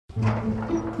Bro.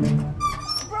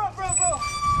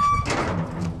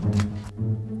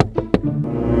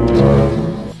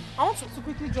 I want to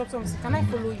quickly drop something. Can I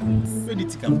follow you? Where do you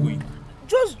think I'm going?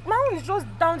 Just, my own is just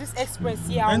down this express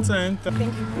here. Enter.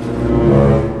 Thank you.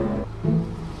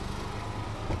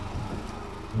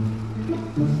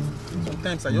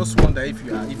 Sometimes I just wonder if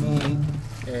you are even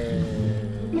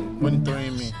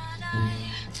monitoring me.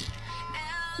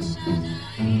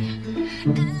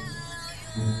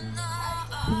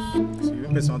 See,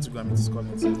 one person wants to go and meet his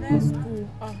colleagues. Let's go.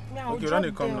 Okay, don't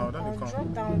they come now? Don't they come?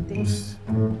 Drop down things.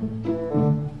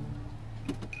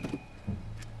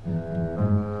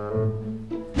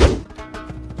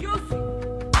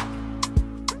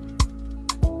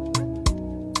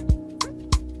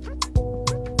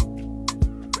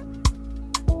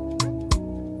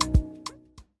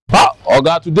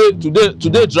 Oga,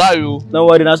 today dry you. Don't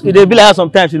worry, now it dey be like that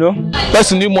sometimes, you know.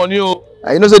 Person need money, oh.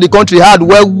 And you know, say the country hard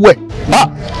well.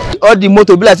 All the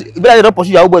motor be like they don't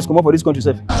pursue your boys come up for this country,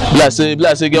 sef. Be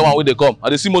like say get one way they come.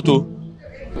 And they see motor.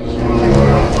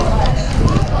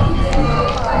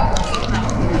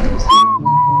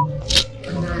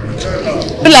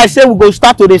 Be like say we go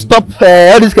start to dey stop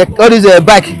all this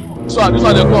bike. So this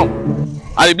one they come.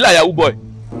 And they be like Yahoo boy.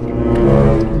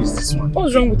 This one.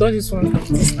 What's wrong with all this one?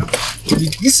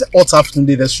 This hot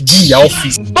afternoon, there should be in your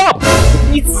office. Stop!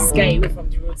 Meet this guy away from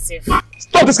the road safe.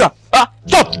 Stop this car!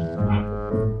 Stop!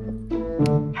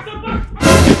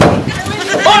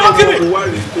 Oh, don't give me!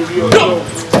 Go!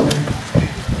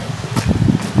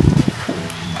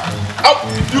 Out!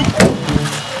 You!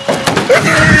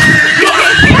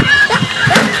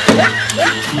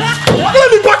 Let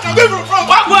me back away from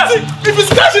back! If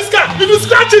you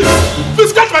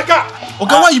scratch my car!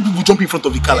 Okay, why you people jump in front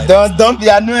of the car like that? Don't be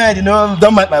annoyed, you know.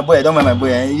 Don't mind my boy, You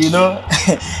know,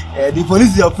 the police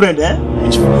is your friend, eh?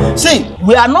 See,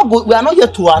 we are not here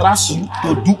to harass you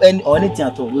to do anything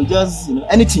at all. We just,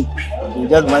 anything. We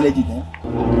just manage it,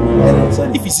 eh?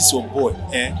 Sorry. If you see your boy,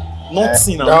 not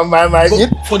seen now. Don't mind my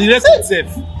for the rest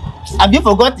itself. Have you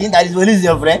forgotten that the police is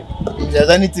your friend? If there's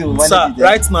anything, we manage Sir, it.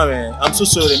 Right now, I'm so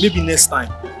sorry. Maybe next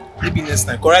time. Cause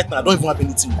right now I don't even have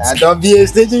anything. Don't be a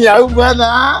stingy Yahoo boy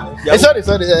now. Sorry.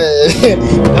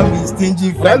 Don't be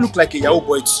stingy. I look like a Yahoo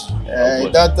boy too.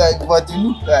 But you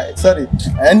look like, sorry.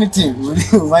 Anything, we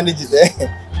manage it.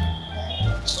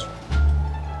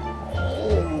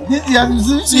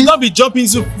 So you don't be jumping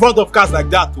in front of cars like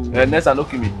that too. Next time,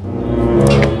 look at me.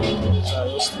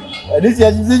 This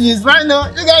is fine now.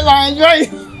 You guys are enjoying.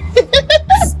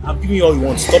 I'm giving you all you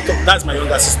want. Stop. That's my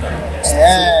younger sister. Can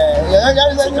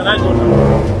I go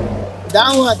now?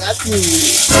 That one, that's it.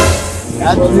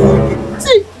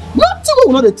 See, nothing we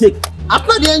will not take.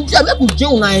 After the enjoy, we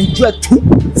will enjoy too.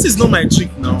 This is not my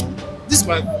trick now. This is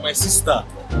my sister.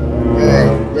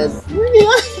 Yes.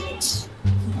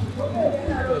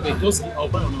 Okay, just I'll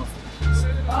buy enough.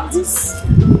 This.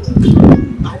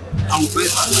 I'll buy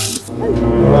that.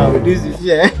 Wow, this is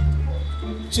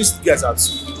Just guys are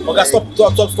too. Okay, stop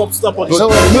on this. No,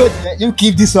 you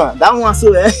keep this one. That one so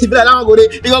you be like that one go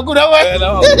there. You go go that one.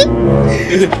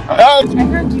 I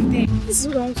can't give them. This is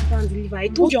what I want to go and deliver. I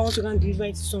told you I want to go and deliver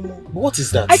it to someone. But what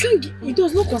is that? I can't give it.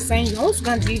 Does not concern you. I want to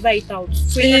go and deliver it out.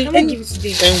 So I cannot give it to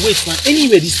them. And wait, man.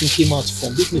 Anywhere this thing came out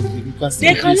from, you can see.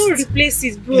 They cannot replace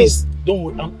it, bro. Please don't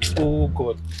worry. Oh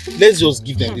God. Let's just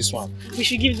give them this one. We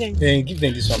should give them. Give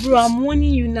them this one. Bro, I'm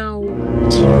warning you now.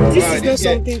 This is not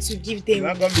something to give them. You're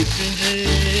not gonna be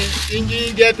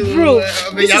stingy. Get to. Bro,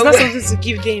 this is not something to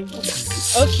give them.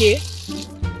 Okay.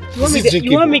 You want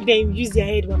to make them use their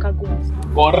head waka go out.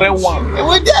 Correct one.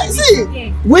 Wait there,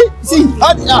 see. Wait, see.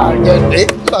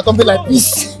 Something like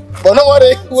this. But don't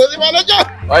worry, we'll see manager.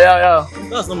 Oh yeah.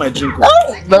 That's not my drink.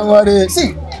 Don't worry.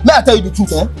 See, let me tell you the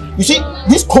truth, eh? You see,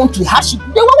 this country has shit.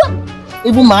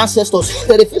 Even my ancestors,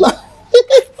 they feel like.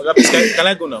 Okay, please, can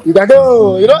I go now? You can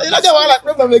go. You don't get one like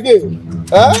problem again.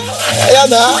 Huh? Yeah,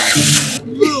 nah.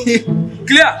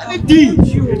 Clear.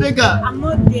 I'm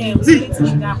not there. See.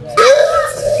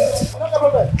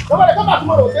 Come back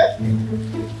tomorrow, okay?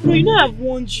 Bro, you know I've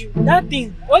warned you. That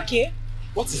thing, okay?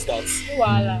 What is that?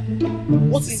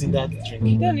 What is in that drink?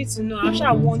 You don't need to know. I'm sure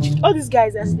I warned you. All these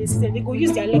guys as they say, they go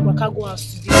use their leg waka go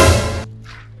house today.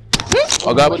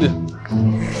 Oga, what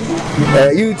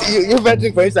you better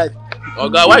drink for inside.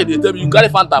 Oga, why they tell me you carry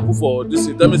Fanta put for this?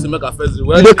 Tell me to make a first. You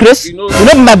know, Chris? You know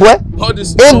my boy? All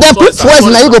this. If they put first,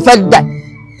 now you go first that.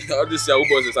 All this Yahoo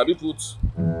boys, I be put.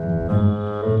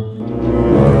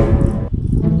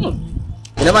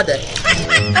 You never there.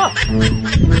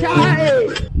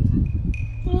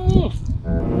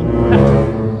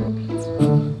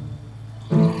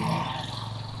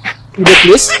 You the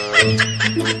place?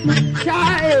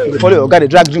 Follow your guy, the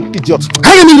drag drink, idiot.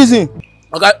 Can you mean this thing?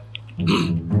 Okay.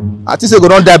 I think they go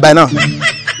don't die by now.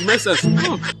 It makes sense.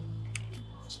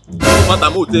 But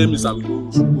I'm going to tell me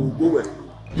something. Go where?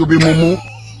 You be mumu.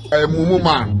 A mumu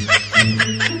man.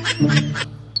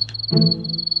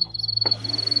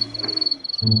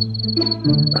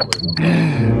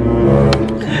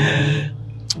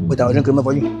 Wait, I'll drink creamer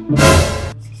for you.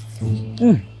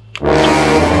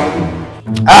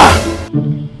 Ah!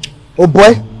 Oh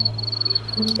boy!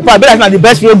 If I bet that's not the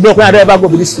best roadblock when I ever go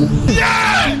with this thing.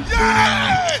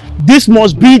 This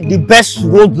must be the best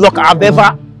roadblock I've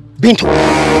ever been to.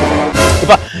 If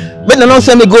I bet they don't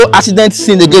send me go accident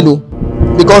scene again though.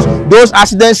 Because those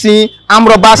accident scene, arm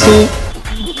robber scene,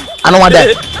 I don't want that.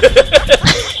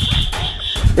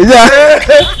 Is that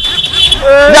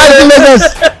make sense?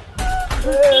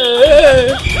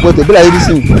 But they be like this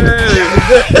thing.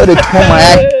 So they turn my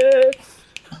eye.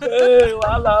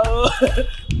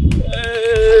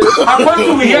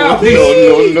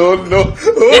 No.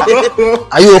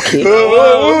 Are you okay?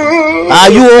 Are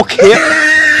you okay?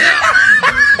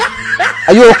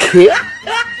 Are you okay?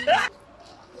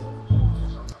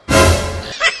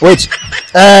 Wait.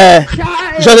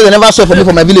 Sure they never saw for me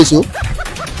for my village, so.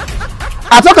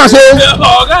 I talk and say.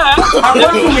 No.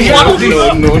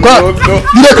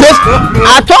 You dey craze?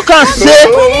 I talk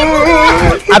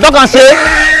and say.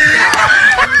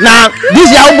 Now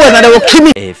these young boys now they will kill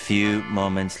me. A few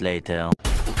moments later.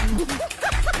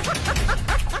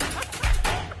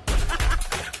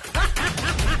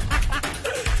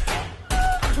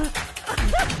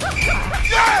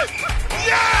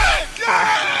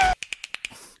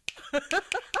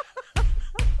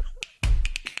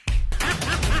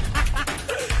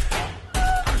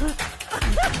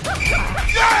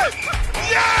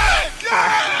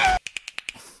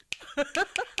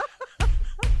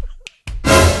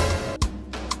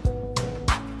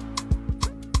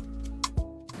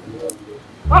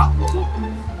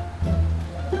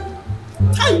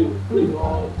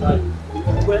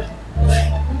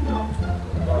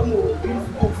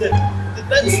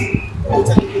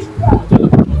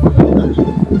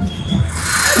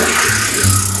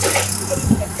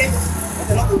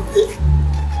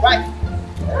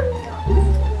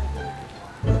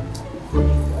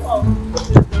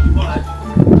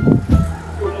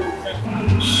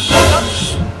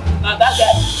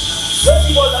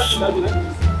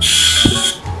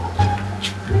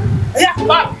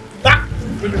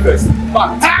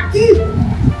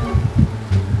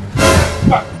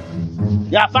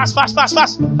 Yeah, fast. Back.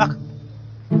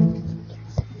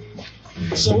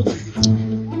 So,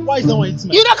 why is that one hitting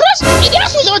me? You know, Chris, you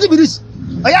ask me something with this.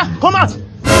 Oh yeah, come out.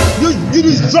 You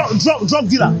this drug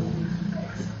dealer.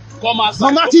 Come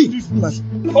outside.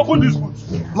 Open this boot.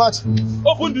 Matt.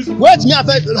 Open this boot. Wait, me I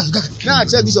now I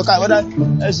check this your car whether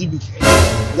SUV.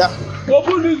 Yeah.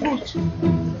 Open this boot.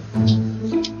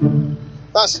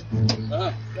 Pass.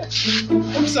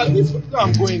 Officer, this is where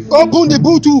I'm going. Open the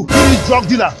boot too. You this drug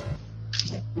dealer.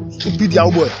 Stupid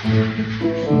young boy.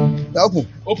 Yeah, open.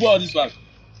 Open all this bag.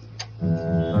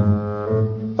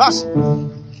 Pass.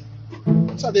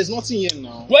 Sir, there's nothing here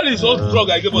now. Where is all the drug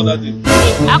I gave us that day?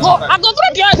 I go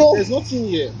through the door. There's nothing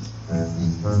here.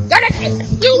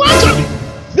 You want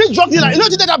to? This drug dealer, you know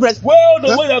take that bread? Well,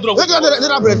 the way that drug. Take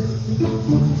that bread.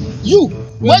 You,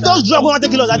 where those drugs want to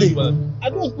take us that day? I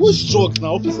don't. Which drug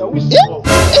now, officer? Which Yeah? drug?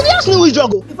 If you ask me which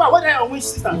drug, In fact, whether I which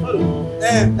sister, follow.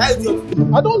 That is your.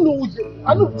 I don't know which.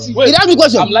 I don't see. Wait, you ask me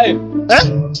question. I'm lying. Eh?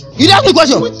 You ask me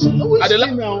question. Which I dey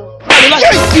lie now?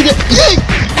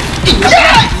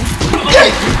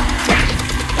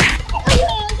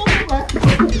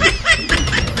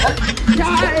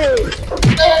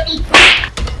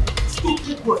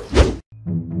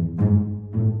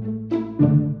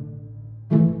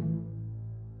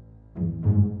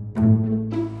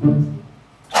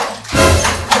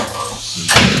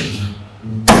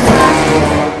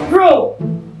 Bro,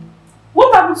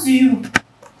 what happened to you?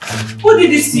 Who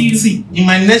did this to you? See, in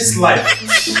my next life,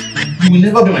 you will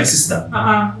never be my sister.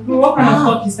 Bro, what kind of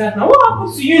talk is that now? What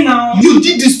happened to you now? You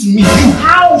did this to me. You.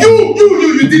 How?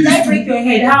 You did this Let's to me. break your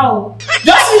head. How?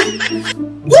 Just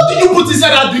what did you put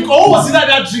inside that drink? Or what was inside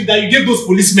that drink that you gave those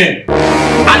policemen?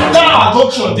 At that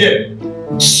adoption there.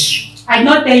 I did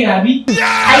not tell you, Abby.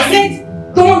 I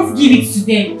said, don't give it to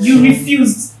them. You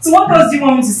refused. So what else do you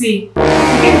want me to say? You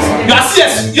gave it to them.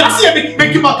 You are serious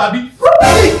making out, Abby.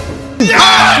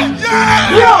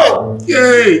 Yo!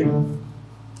 Yay!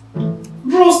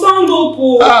 Bro, stand up,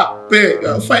 oh. Ah, babe,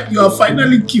 you have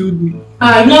finally killed me.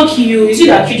 I'm not kill you. It's you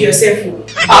that killed yourself, oh.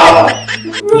 Ah.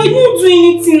 Bro, I didn't do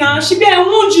anything now. Shibi, I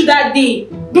warned you that day.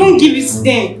 Don't give it to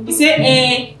them. You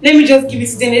say, let me just give it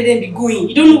to them, let them be going.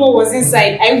 You don't know what was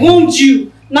inside. I warned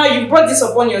you. Now you brought this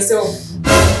upon yourself.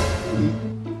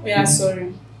 Oh, yeah,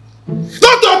 sorry.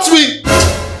 Don't touch me!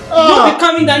 Don't be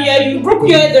coming down here. You broke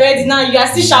your head already now. You are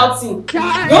still shouting. You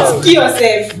want to kill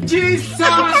yourself. Jesus is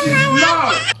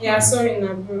Lord. Yeah, sorry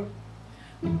now, bro.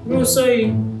 Bro,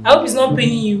 sorry. I hope it's not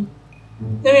paining you.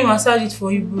 Let me massage it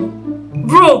for you,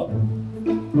 bro.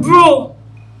 Bro!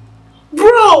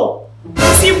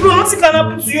 See, bro, nothing can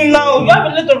happen to you now. You have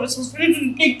a lot of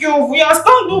responsibility to take care of. We are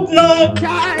stand up now.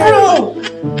 Bro!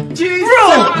 Jesus is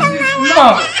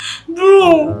Lord.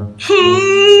 Bro!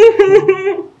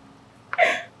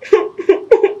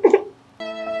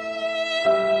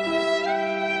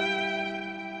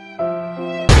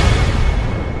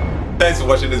 Thanks for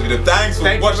watching this video. Thank you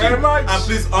very much. And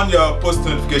please on your post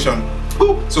notification.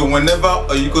 So whenever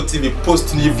OyikoTv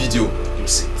posts new video,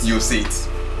 you'll see it.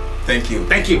 Thank you.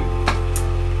 Thank you.